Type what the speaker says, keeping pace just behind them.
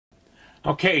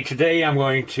Okay, today I'm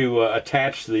going to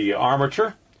attach the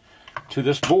armature to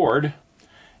this board,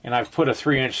 and I've put a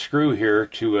 3-inch screw here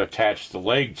to attach the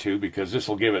leg to because this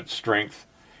will give it strength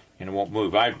and it won't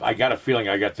move. I got a feeling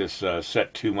I got this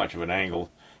set too much of an angle.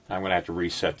 I'm going to have to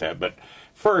reset that. But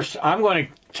first, I'm going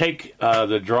to take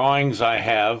the drawings I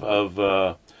have of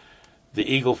the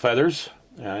eagle feathers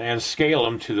and scale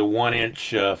them to the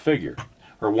 1-inch figure,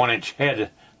 or 1-inch head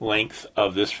length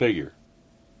of this figure.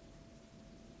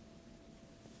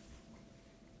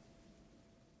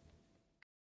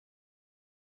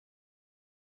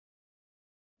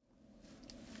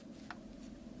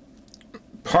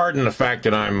 Pardon the fact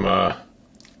that I'm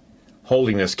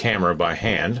holding this camera by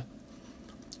hand.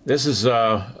 This is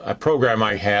a program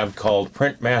I have called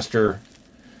Printmaster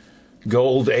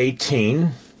Gold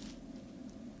 18.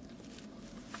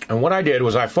 And what I did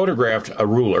was I photographed a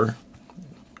ruler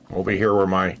over here where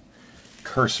my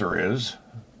cursor is,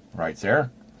 right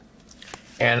there.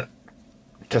 And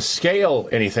to scale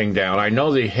anything down, I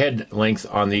know the head length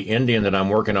on the Indian that I'm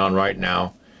working on right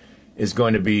now is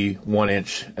going to be 1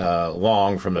 inch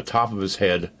long from the top of his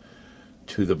head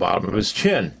to the bottom of his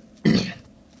chin.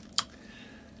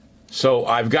 So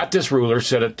I've got this ruler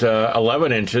set at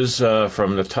 11 inches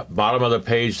from the bottom of the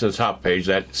page to the top page.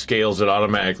 That scales it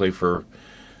automatically for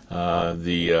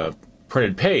the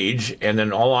printed page, and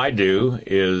then all I do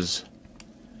is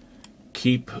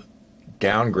keep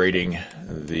downgrading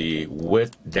the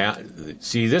width down.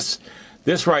 See this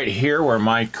right here where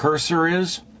my cursor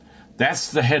is?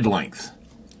 That's the head length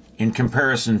in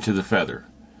comparison to the feather.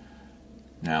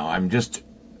 Now I'm just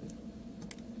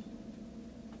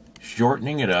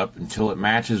shortening it up until it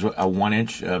matches a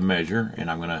 1-inch measure, and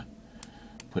I'm going to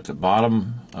put the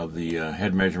bottom of the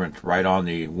head measurement right on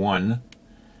the 1,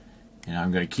 and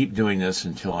I'm going to keep doing this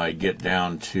until I get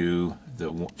down to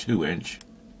the 2-inch.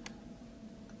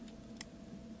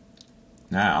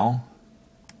 Now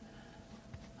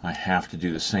I have to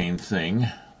do the same thing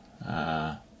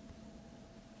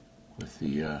with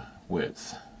the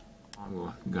width.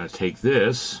 I'm going to take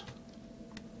this,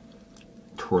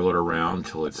 twirl it around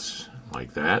until it's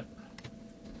like that,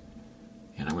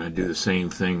 and I'm going to do the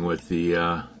same thing with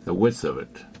the width of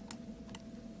it.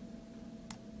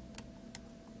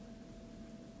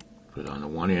 Put it on the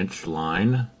 1-inch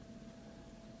line,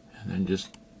 and then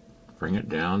just bring it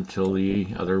down till the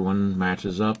other one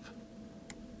matches up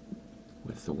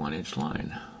with the 1-inch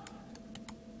line.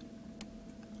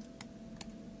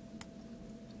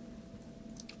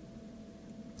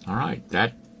 Alright,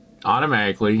 that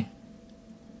automatically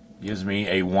gives me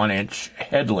a 1-inch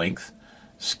head length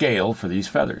scale for these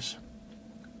feathers.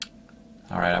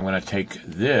 Alright, I'm going to take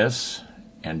this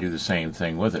and do the same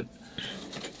thing with it.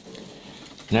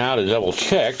 Now to double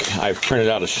check, I've printed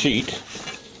out a sheet,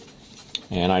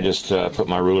 and I just put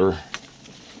my ruler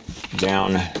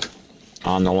down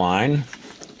on the line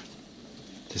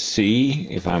to see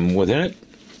if I'm within it.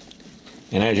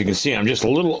 And as you can see, I'm just a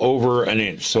little over 1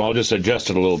 inch, so I'll just adjust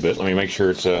it a little bit. Let me make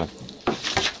sure it's the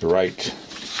right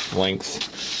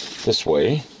length this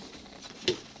way.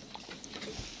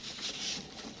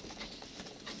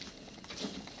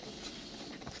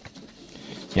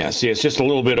 Yeah, see, it's just a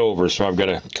little bit over, so I've got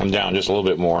to come down just a little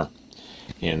bit more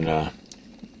in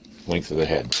length of the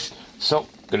head. So,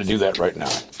 I'm going to do that right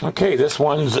now. Okay, this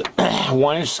one's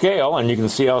 1-inch scale, and you can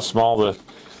see how small the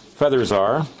feathers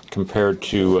are compared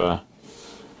to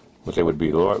what they would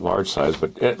be large size,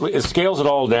 but it scales it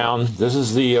all down. This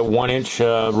is the 1-inch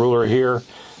ruler here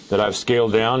that I've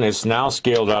scaled down. It's now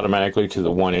scaled automatically to the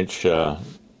 1-inch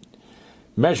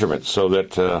measurement, so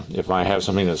that if I have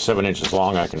something that's 7 inches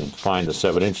long, I can find the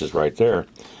 7 inches right there.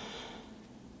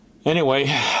 Anyway,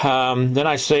 then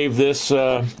I save this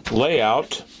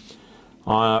layout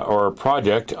or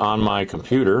project on my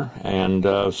computer,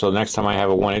 and so next time I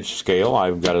have a 1-inch scale,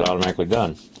 I've got it automatically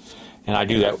done. And I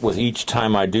do that with each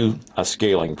time I do a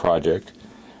scaling project,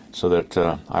 so that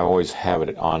I always have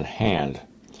it on hand.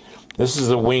 This is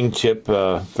the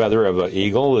wingtip feather of an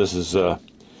eagle. This is the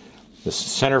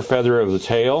center feather of the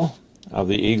tail of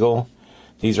the eagle.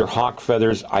 These are hawk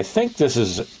feathers. I think this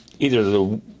is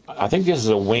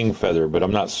a wing feather, but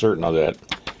I'm not certain of that.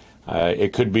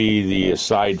 It could be the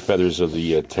side feathers of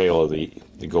the tail of the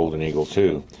golden eagle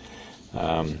too.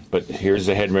 But here's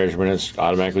the head measurement. It's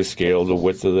automatically scaled, the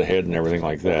width of the head and everything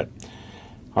like that.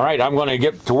 Alright, I'm going to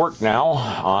get to work now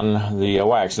on the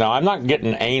wax. Now, I'm not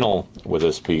getting anal with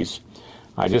this piece.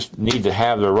 I just need to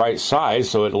have the right size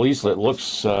so at least it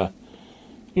looks,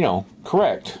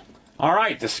 correct.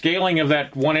 Alright, the scaling of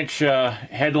that 1-inch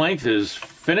head length is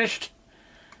finished.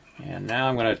 And now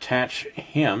I'm going to attach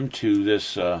him to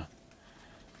this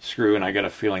screw, and I got a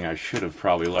feeling I should have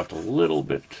probably left a little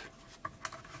bit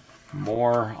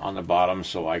more on the bottom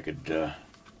so I could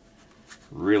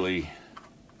really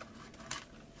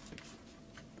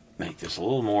make this a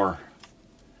little more,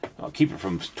 I'll keep it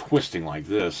from twisting like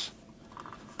this.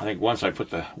 I think once I put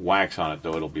the wax on it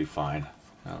though, it'll be fine.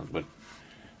 But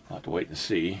I'll have to wait and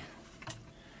see.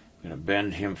 I'm going to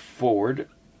bend him forward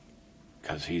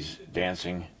because he's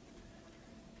dancing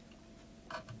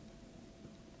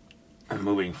and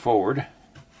moving forward.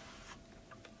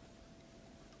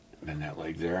 Bend that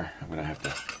leg there. I'm going to have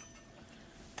to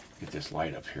get this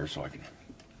light up here so I can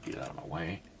get out of my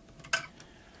way.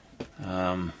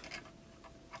 I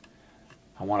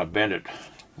want to bend it.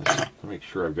 Let's make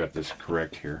sure I've got this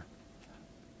correct here.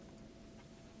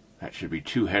 That should be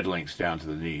 2 head lengths down to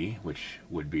the knee, which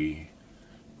would be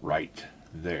right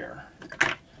there,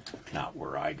 not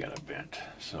where I got it bent.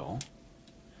 So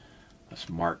let's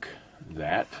mark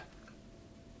that,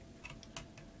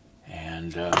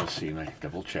 and let's see, let me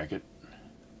double check it.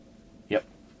 Yep,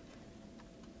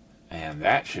 and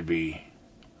that should be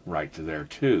right to there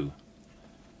too,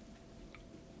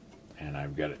 and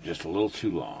I've got it just a little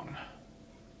too long.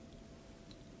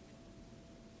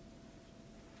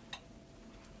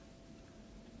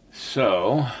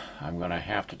 So I'm going to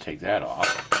have to take that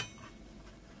off.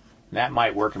 That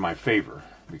might work in my favor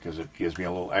because it gives me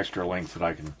a little extra length that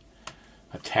I can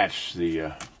attach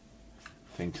the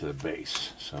thing to the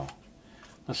base. So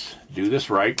let's do this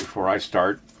right before I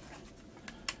start.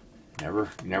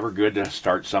 Never good to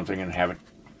start something and have it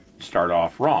start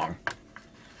off wrong,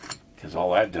 because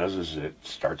all that does is it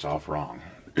starts off wrong.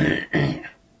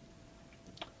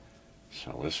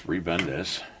 So let's rebend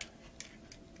this.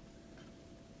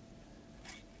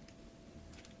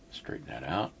 Straighten that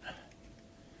out.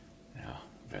 Now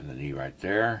bend the knee right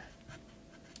there.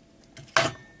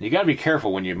 You got to be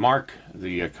careful when you mark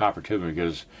the copper tubing,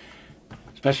 because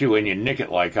especially when you nick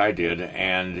it like I did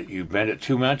and you bend it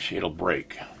too much, it'll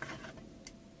break.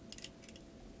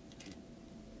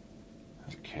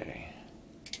 Okay.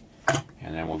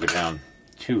 And then we'll go down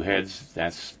 2 heads.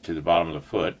 That's to the bottom of the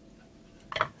foot.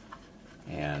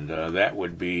 And that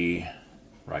would be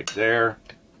right there.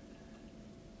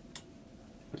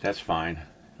 But that's fine.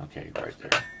 Okay, right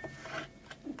there.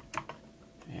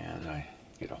 And I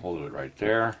get a hold of it right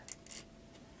there.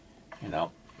 And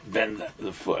I'll bend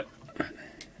the foot.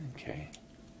 Okay.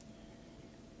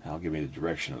 That'll give me the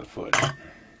direction of the foot.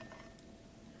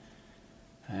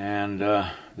 And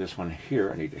this one here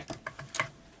I need to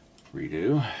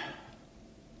redo.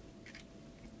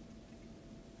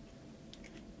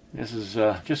 This is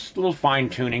just a little fine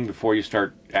tuning before you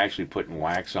start actually putting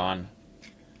wax on.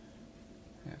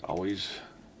 It's always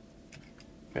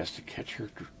best to catch your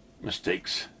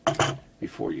mistakes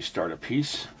before you start a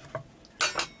piece.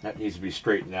 That needs to be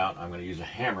straightened out. I'm going to use a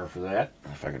hammer for that,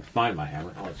 if I can find my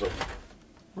hammer. Oh, it's over.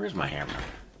 Where's my hammer?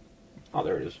 Oh,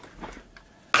 there it is.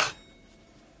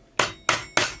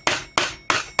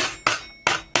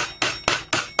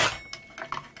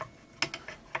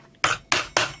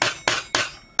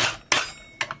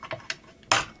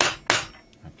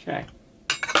 Okay.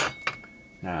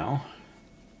 Now,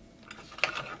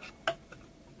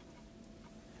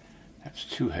 that's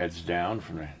 2 heads down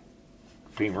from the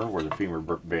femur, where the femur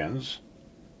bends.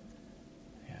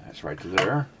 Yeah, that's right to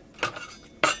there.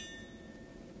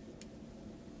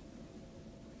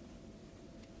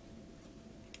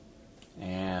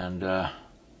 And then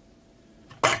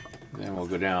we'll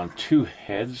go down 2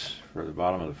 heads for the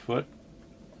bottom of the foot,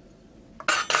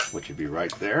 which would be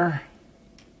right there.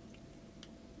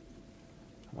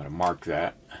 I'm going to mark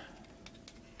that.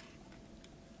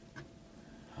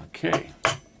 Okay.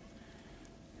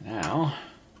 Now,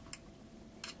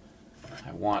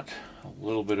 I want a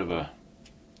little bit of a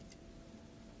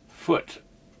foot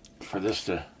for this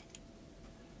to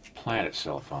plant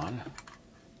itself on.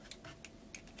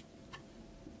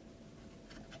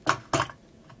 There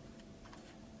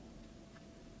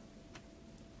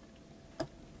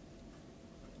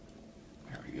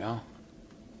we go.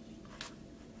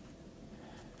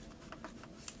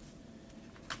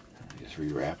 Just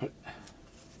rewrap it.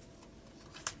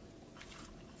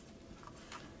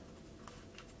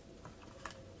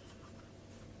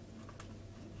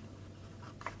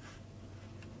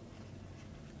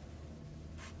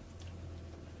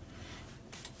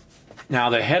 Now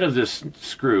the head of this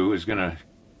screw is going to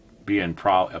be a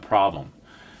problem.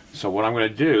 So what I'm going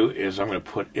to do is I'm going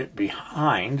to put it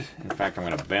behind. In fact, I'm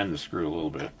going to bend the screw a little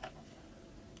bit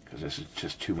because this is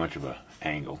just too much of an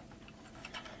angle.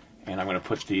 And I'm going to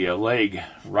put the leg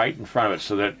right in front of it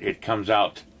so that it comes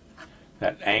out,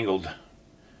 that angled,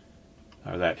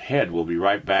 or that head will be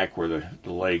right back where the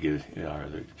leg is, or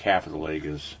the calf of the leg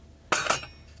is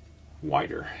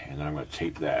wider. And then I'm going to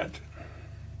tape that.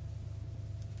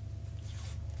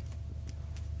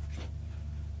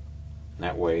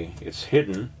 That way it's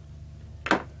hidden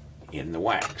in the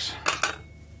wax.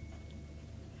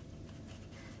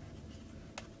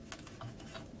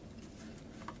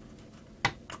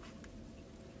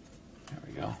 There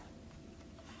we go.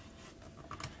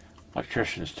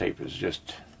 Electrician's tape is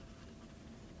just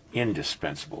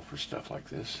indispensable for stuff like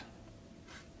this.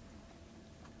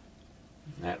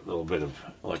 And that little bit of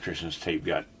electrician's tape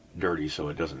got dirty, so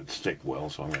it doesn't stick well,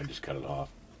 so I'm going to just cut it off.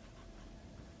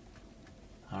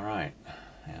 Alright,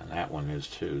 and that one is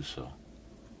too, so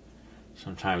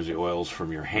sometimes the oils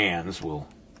from your hands will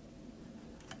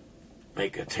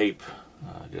make a tape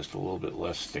just a little bit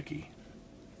less sticky.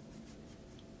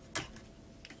 So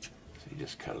you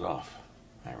just cut it off.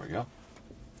 There we go.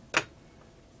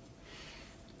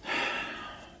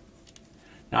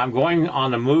 Now I'm going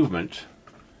on the movement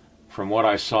from what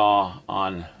I saw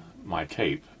on my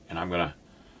tape, and I'm going to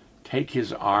take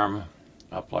his arm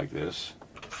up like this.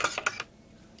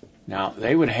 Now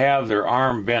they would have their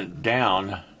arm bent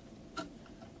down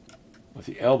with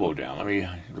the elbow down. Let me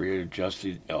readjust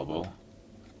the elbow.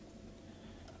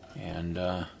 And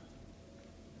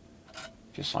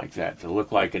just like that, to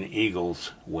look like an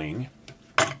eagle's wing.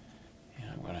 And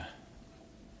I'm going to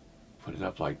put it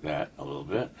up like that a little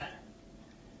bit.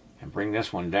 And bring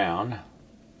this one down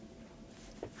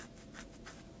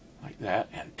like that,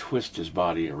 and twist his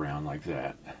body around like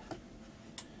that.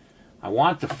 I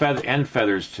want the end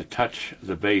feathers to touch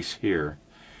the base here.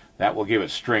 That will give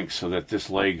it strength so that this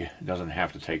leg doesn't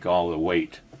have to take all the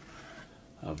weight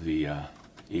of the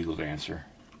eagle dancer.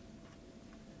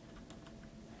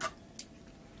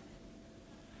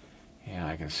 And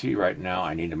I can see right now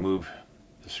I need to move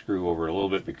the screw over a little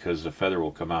bit because the feather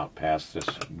will come out past this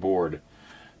board.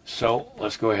 So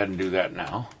let's go ahead and do that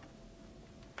now.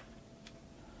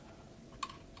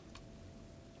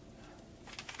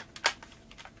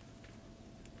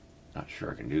 Not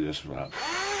sure I can do this without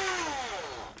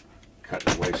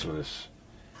cutting away some of this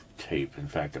tape. In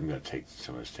fact, I'm going to take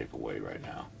some of this tape away right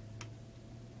now.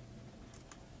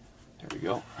 There we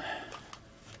go.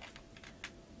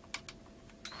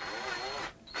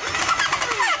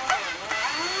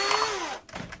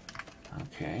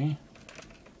 Okay.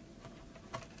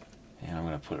 And I'm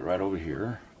going to put it right over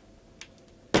here.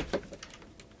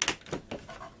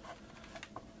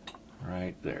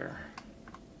 Right there.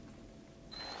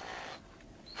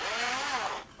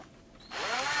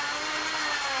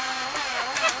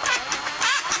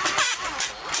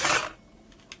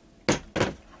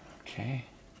 Okay.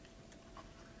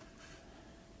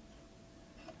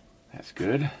 That's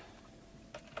good.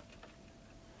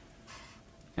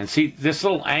 And see this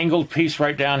little angled piece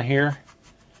right down here?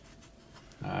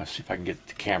 See if I can get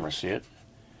the camera to see it.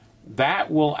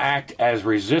 That will act as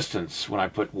resistance when I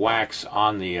put wax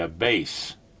on the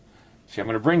base. See, I'm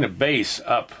going to bring the base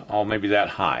up, oh, maybe that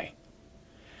high.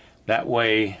 That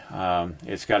way,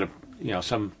 it's got a,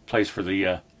 some place for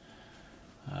the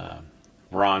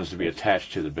bronze to be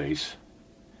attached to the base,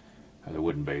 or the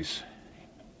wooden base.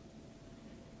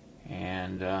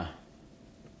 And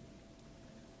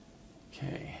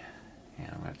okay, and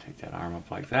I'm going to take that arm up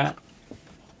like that.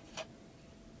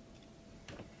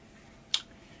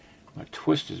 I'm going to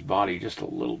twist his body just a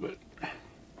little bit.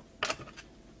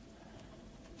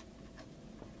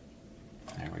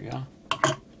 There we go.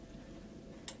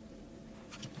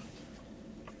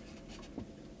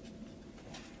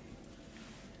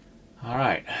 All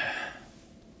right.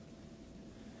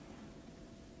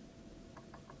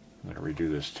 I'm going to redo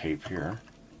this tape here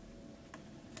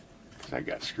because I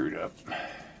got screwed up.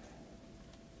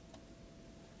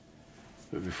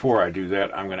 But before I do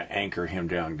that, I'm going to anchor him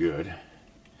down good.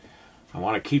 I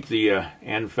want to keep the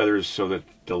end feathers so that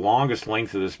the longest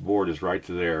length of this board is right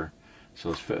to there, so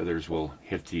those feathers will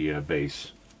hit the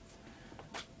base.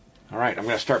 Alright, I'm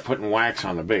going to start putting wax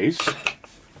on the base.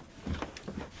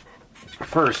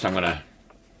 First, I'm going to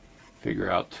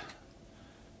figure out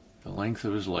the length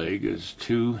of his leg is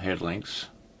 2 head lengths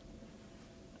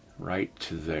right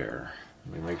to there.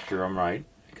 Let me make sure I'm right,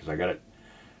 because I got it.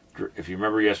 If you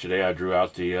remember yesterday, I drew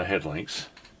out the head lengths.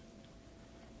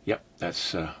 Yep,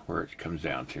 that's where it comes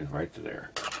down to, right to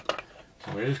there.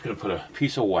 So we're just going to put a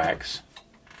piece of wax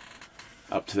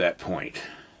up to that point.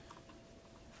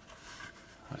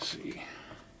 Let's see.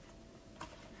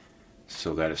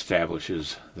 So that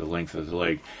establishes the length of the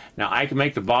leg. Now I can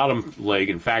make the bottom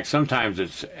leg, in fact sometimes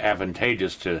it's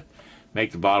advantageous to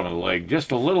make the bottom of the leg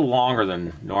just a little longer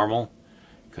than normal,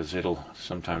 because it'll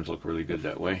sometimes look really good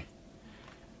that way.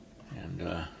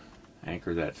 And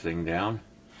anchor that thing down.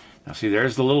 Now see,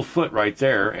 there's the little foot right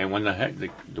there, and when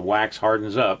the wax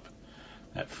hardens up,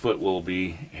 that foot will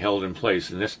be held in place.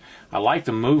 And this, I like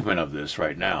the movement of this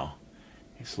right now.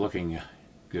 It's looking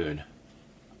good.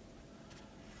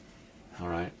 All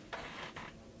right.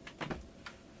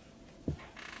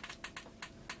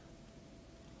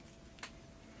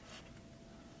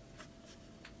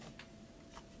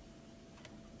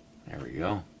 There we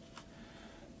go.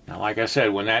 Now, like I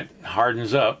said, when that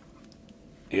hardens up,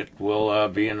 it will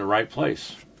be in the right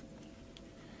place.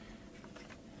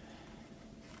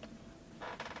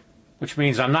 Which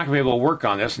means I'm not going to be able to work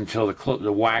on this until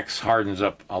the wax hardens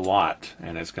up a lot.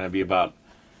 And it's going to be about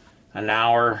an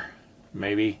hour,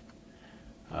 maybe,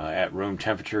 at room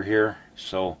temperature here.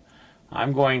 So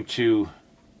I'm going to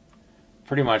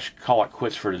pretty much call it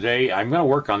quits for today. I'm going to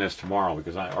work on this tomorrow,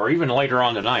 because or even later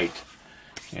on tonight,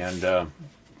 and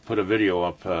put a video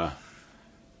up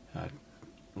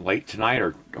late tonight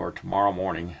or tomorrow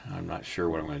morning. I'm not sure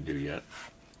what I'm going to do yet.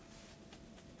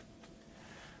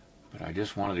 But I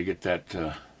just wanted to get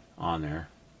that on there.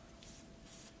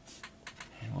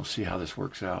 And we'll see how this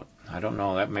works out. I don't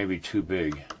know, that may be too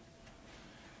big,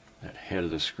 that head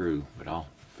of the screw, but I'll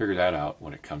figure that out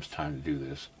when it comes time to do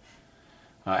this.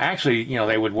 Actually, you know,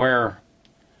 they would wear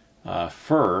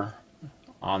fur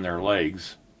on their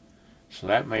legs, so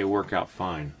that may work out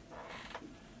fine.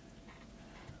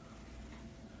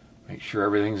 Make sure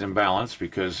everything's in balance,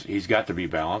 because he's got to be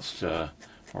balanced, or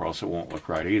else it won't look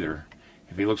right either.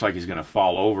 If he looks like he's going to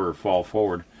fall over or fall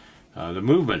forward, the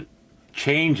movement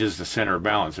changes the center of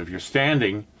balance. If you're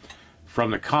standing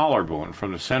from the collarbone,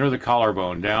 from the center of the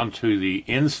collarbone down to the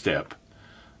instep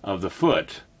of the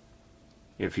foot,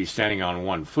 if he's standing on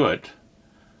one foot,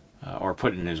 or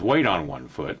putting his weight on one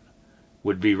foot,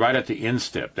 would be right at the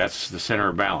instep. That's the center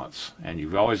of balance. And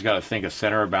you've always got to think of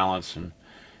center of balance, and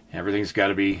everything's got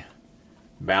to be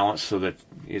balanced so that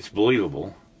it's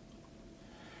believable.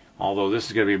 Although this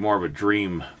is going to be more of a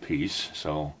dream piece,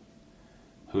 so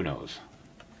who knows.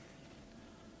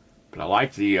 But I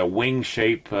like the wing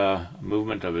shape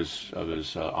movement of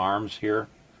his arms here,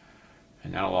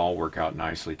 and that'll all work out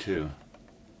nicely too.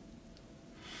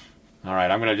 All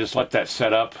right, I'm going to just let that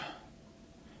set up,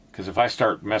 because if I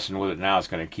start messing with it now, it's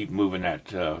going to keep moving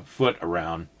that foot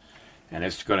around, and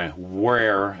it's going to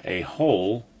wear a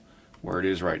hole where it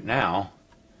is right now,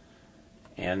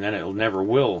 and then it never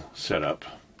will set up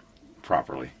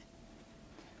properly.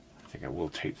 I think I will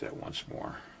tape that once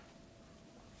more.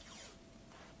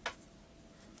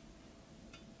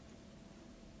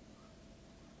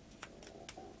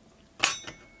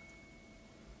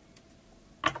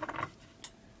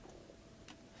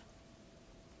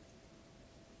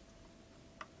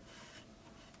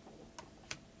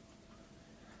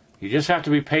 You just have to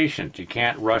be patient. You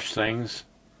can't rush things,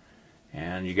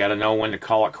 and you got to know when to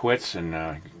call it quits and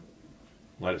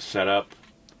let it set up.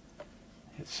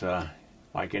 It's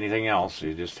like anything else,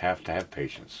 you just have to have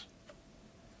patience.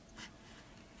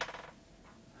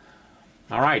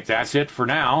 All right, that's it for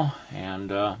now,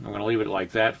 and I'm going to leave it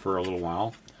like that for a little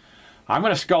while. I'm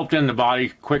going to sculpt in the body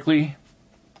quickly,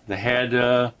 the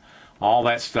head, all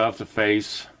that stuff, the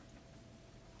face,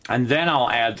 and then I'll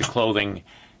add the clothing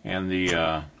and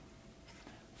the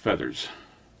feathers.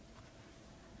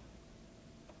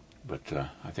 But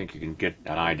I think you can get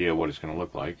an idea of what it's going to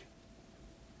look like.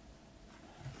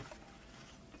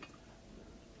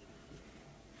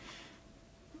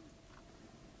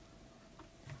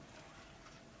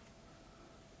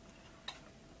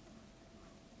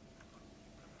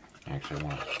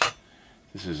 Actually,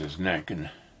 this is his neck, and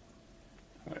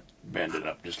I'm going to bend it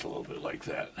up just a little bit like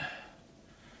that,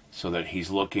 so that he's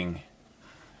looking.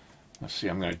 Let's see,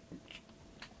 I'm going to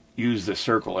use the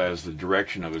circle as the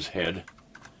direction of his head.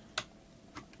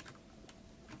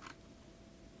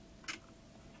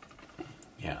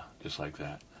 Yeah, just like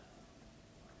that.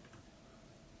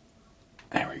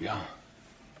 There we go.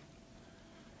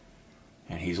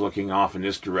 And he's looking off in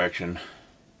this direction,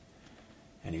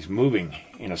 and he's moving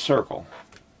in a circle.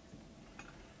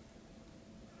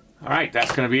 All right,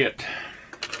 that's going to be it.